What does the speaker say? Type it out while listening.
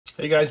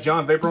Hey guys,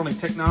 John, Vapor Running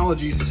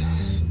Technologies.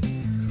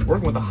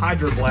 Working with a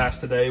Hydro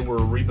Blast today. We're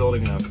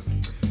rebuilding a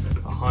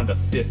Honda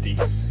 50,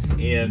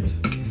 and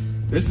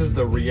this is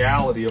the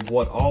reality of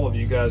what all of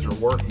you guys are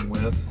working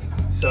with.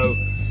 So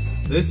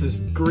this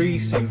is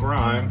grease and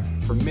grime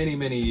for many,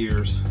 many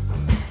years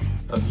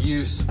of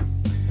use.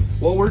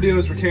 What we're doing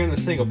is we're tearing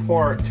this thing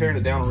apart, tearing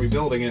it down and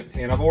rebuilding it,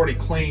 and I've already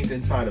cleaned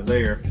inside of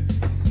there.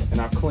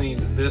 And I've cleaned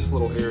this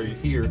little area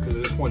here because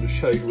I just wanted to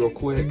show you real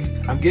quick.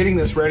 I'm getting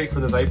this ready for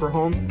the vapor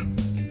home.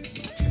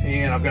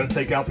 And I've got to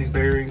take out these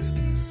bearings.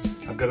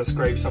 I've got to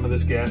scrape some of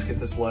this gasket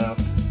that's left.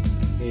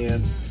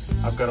 And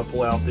I've got to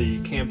pull out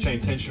the cam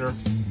chain tensioner.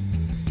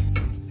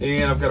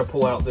 And I've got to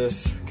pull out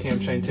this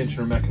cam chain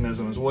tensioner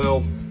mechanism as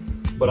well.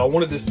 But I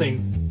wanted this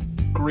thing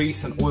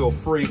grease and oil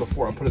free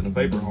before I put it in the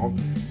vapor home.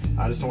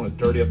 I just don't want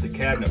to dirty up the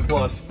cabinet.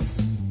 Plus,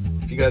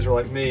 if you guys are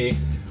like me,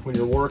 when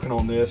you're working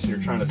on this and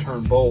you're trying to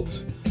turn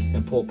bolts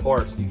and pull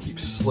parts, you keep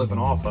slipping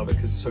off of it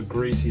because it's so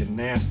greasy and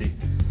nasty.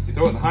 You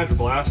throw it in the Hydro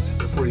Blast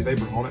before you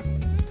vapor home it.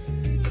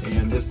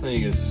 And this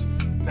thing is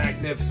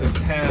magnificent.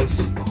 It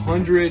has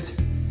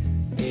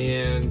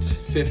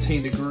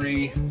 115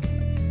 degree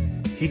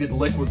heated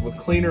liquid with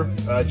cleaner,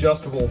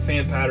 adjustable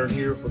fan pattern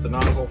here with the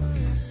nozzle,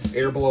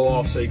 air blow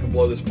off so you can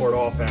blow this part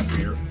off after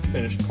you're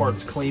finished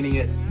parts cleaning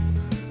it.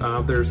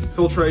 There's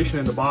filtration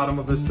in the bottom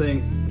of this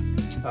thing.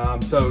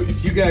 So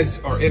if you guys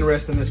are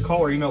interested in this,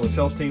 call or email the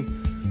sales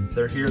team.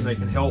 They're here and they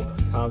can help.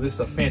 This is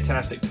a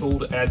fantastic tool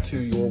to add to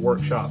your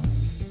workshop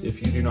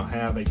if you do not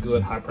have a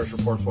good high pressure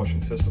parts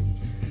washing system.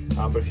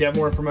 But if you have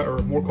more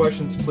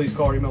questions, please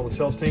call or email the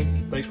sales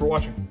team. Thanks for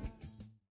watching.